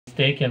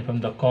taken from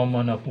the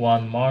common of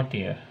one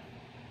martyr,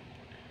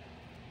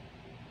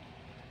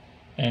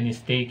 and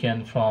is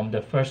taken from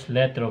the first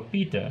letter of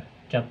Peter,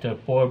 chapter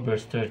 4,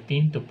 verse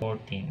 13 to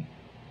 14.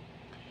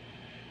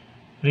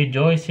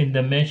 Rejoice in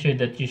the measure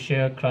that you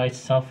share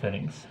Christ's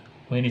sufferings.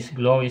 When his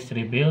glory is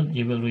revealed,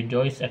 you will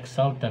rejoice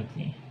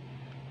exultantly.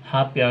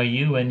 Happy are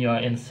you when you are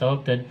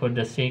insulted for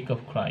the sake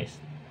of Christ,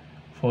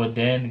 for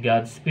then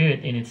God's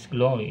Spirit in its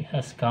glory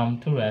has come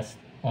to rest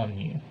on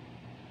you.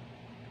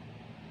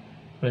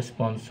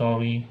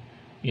 Responsory,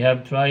 you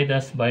have tried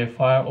us by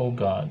fire, O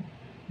God,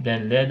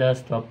 then led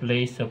us to a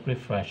place of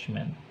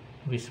refreshment.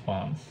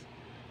 Response,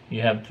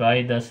 you have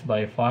tried us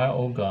by fire,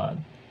 O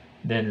God,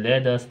 then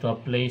led us to a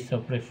place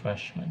of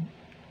refreshment.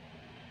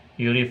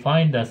 You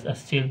refined us as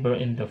silver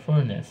in the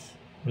furnace.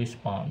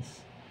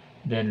 Response,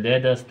 then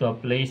led us to a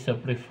place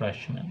of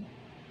refreshment.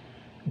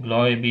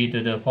 Glory be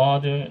to the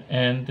Father,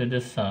 and to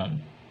the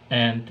Son,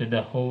 and to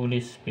the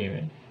Holy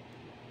Spirit.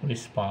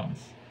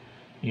 Response,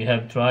 you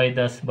have tried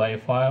us by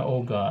fire,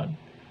 O God,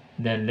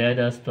 then led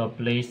us to a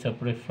place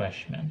of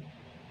refreshment.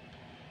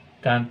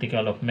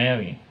 Canticle of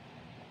Mary.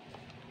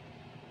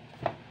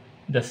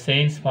 The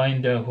saints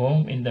find their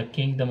home in the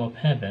kingdom of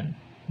heaven.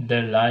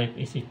 Their life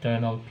is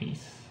eternal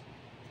peace.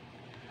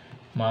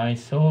 My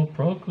soul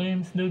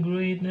proclaims the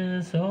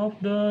greatness of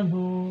the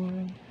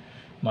Lord.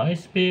 My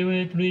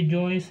spirit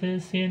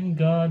rejoices in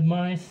God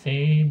my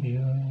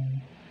Savior.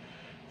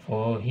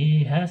 For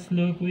he has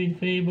looked with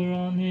favor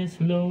on his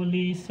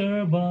lowly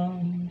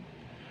servant.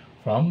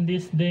 From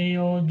this day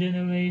all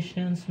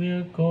generations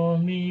will call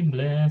me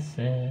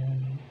blessed.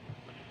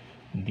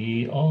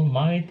 The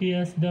Almighty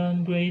has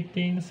done great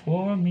things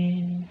for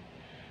me,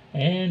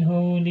 and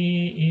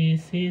holy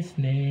is his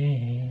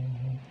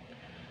name.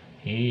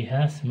 He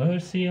has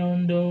mercy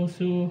on those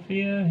who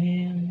fear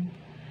him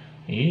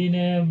in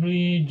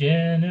every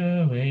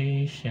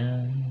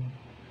generation.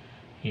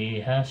 He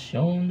has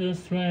shown the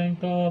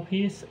strength of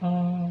his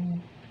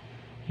arm.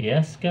 He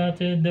has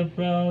scattered the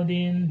proud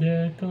in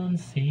their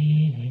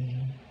conceit.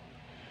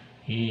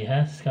 He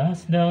has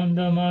cast down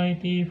the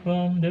mighty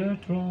from their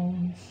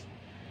thrones,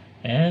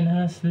 and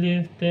has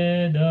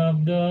lifted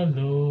up the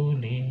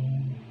lowly.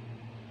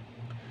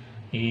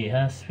 He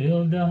has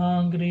filled the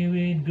hungry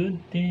with good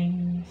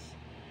things,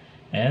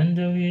 and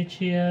the rich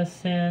he has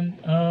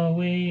sent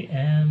away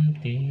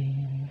empty.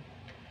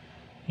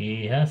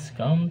 He has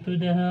come to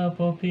the help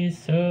of his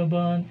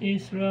servant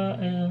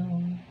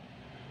Israel,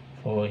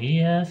 for he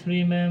has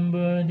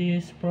remembered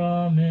his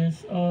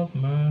promise of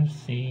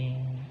mercy,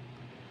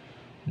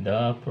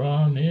 the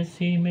promise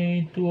he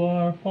made to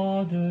our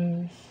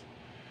fathers,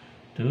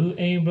 to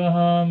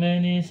Abraham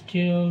and his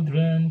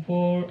children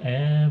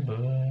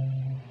forever.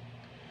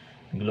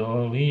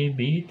 Glory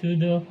be to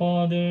the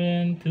Father,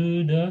 and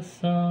to the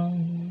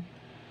Son,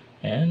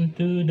 and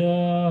to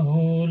the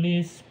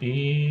Holy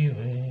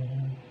Spirit,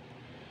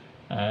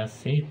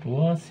 as it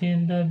was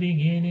in the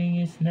beginning,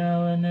 is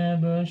now, and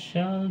ever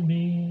shall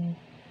be,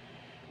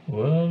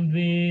 world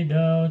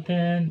without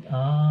end.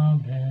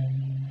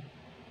 Amen.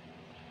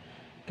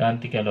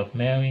 Canticle of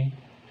Mary.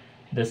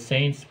 The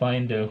saints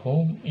find their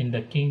home in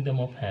the kingdom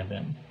of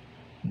heaven.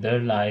 Their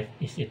life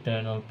is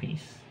eternal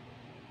peace.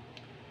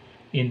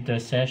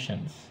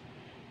 Intercessions.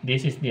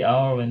 This is the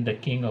hour when the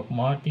King of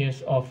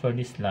Martyrs offered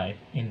his life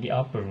in the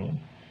upper room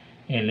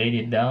and laid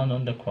it down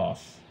on the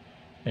cross.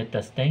 Let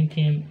us thank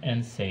him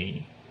and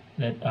say,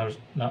 let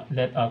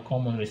our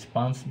common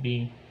response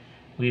be,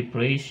 we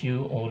praise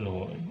you, O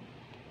Lord.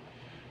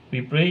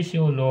 We praise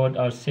you, O Lord,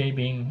 our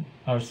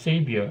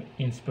Savior,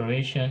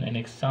 inspiration and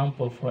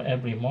example for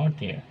every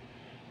martyr,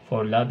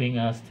 for loving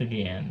us to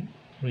the end.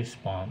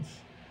 Response,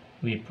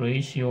 we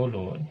praise you, O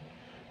Lord,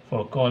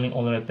 for calling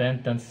all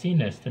repentant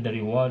sinners to the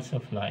rewards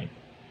of life.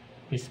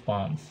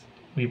 Response,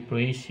 we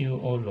praise you,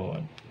 O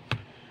Lord,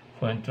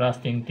 for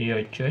entrusting to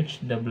your church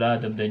the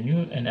blood of the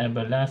new and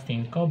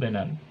everlasting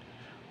covenant,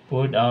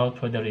 poured out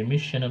for the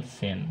remission of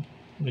sin.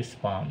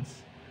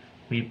 Response,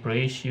 we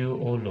praise you,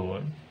 O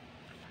Lord,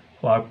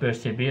 for our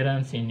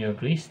perseverance in your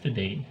grace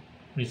today.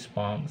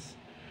 Response,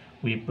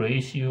 we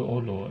praise you, O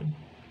Lord,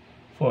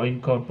 for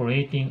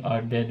incorporating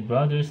our dead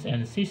brothers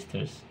and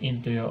sisters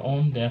into your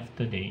own death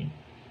today.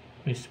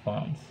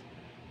 Response,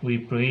 we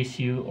praise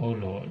you, O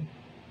Lord.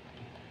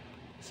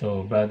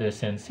 So,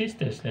 brothers and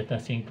sisters, let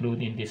us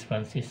include in this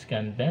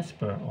Franciscan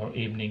Vesper or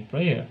evening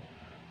prayer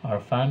our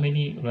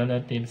family,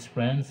 relatives,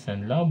 friends,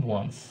 and loved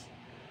ones,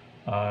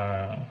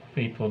 our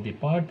faithful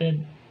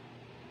departed,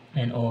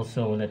 and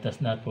also let us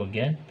not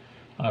forget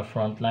our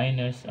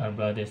frontliners, our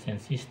brothers and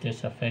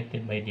sisters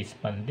affected by this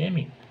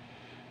pandemic,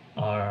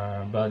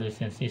 our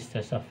brothers and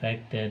sisters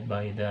affected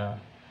by the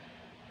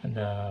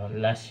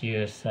last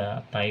year's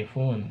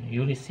typhoon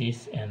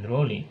Ulysses and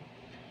Rolly.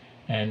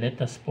 And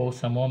let us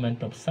pause a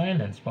moment of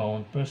silence for our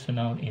own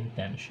personal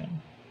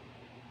intention.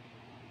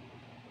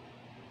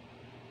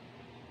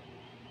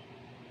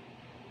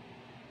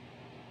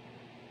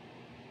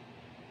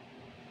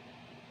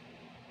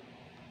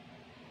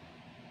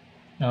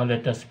 Now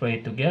let us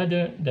pray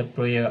together the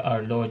prayer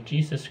our Lord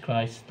Jesus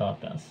Christ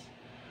taught us.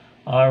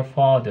 Our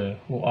Father,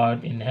 who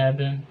art in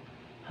heaven,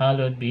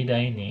 hallowed be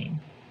thy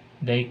name.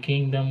 Thy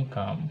kingdom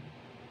come,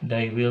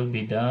 thy will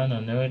be done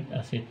on earth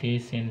as it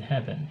is in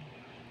heaven.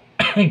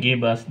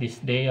 Give us this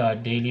day our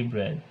daily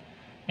bread,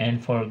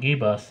 and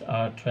forgive us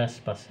our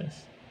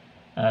trespasses,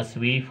 as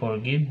we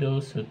forgive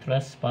those who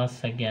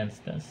trespass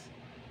against us.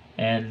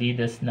 And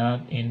lead us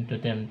not into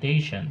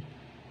temptation,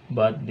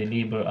 but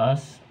deliver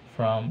us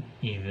from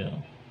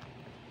evil.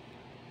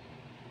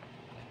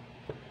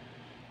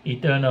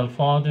 Eternal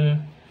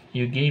Father,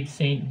 you gave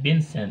Saint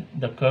Vincent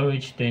the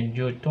courage to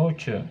endure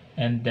torture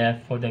and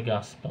death for the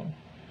gospel.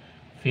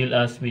 Fill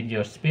us with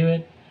your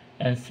Spirit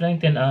and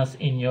strengthen us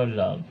in your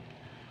love.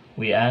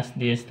 We ask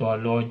this to our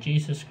Lord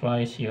Jesus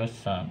Christ, your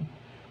Son,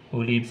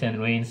 who lives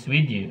and reigns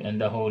with you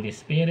and the Holy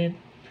Spirit,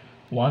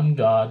 one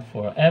God,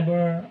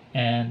 forever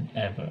and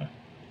ever.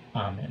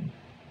 Amen.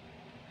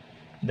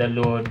 The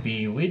Lord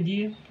be with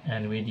you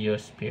and with your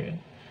spirit.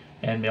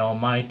 And may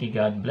Almighty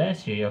God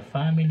bless you, your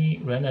family,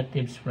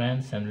 relatives,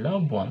 friends, and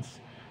loved ones,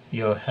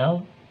 your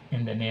health,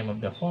 in the name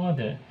of the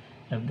Father,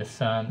 of the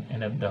Son,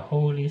 and of the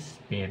Holy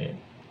Spirit.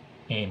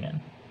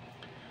 Amen.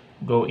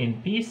 Go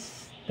in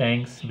peace.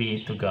 Thanks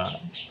be to God.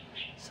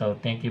 So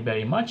thank you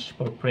very much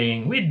for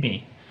praying with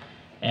me,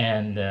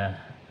 and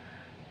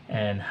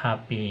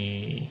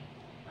happy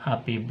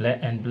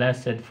and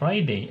blessed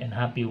Friday and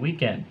happy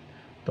weekend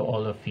to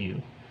all of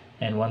you.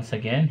 And once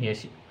again,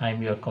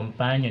 I'm your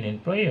companion in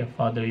prayer,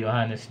 Father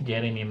Johannes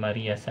Jeremy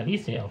Maria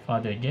Salice, or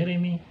Father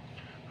Jeremy,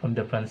 from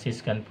the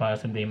Franciscan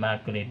Friars of the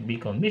Immaculate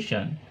Beacon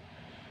Mission.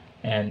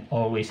 And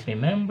always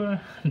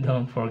remember,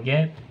 don't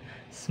forget,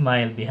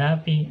 smile, be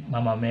happy,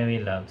 Mama Mary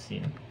loves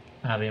you.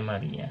 Ave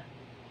Maria.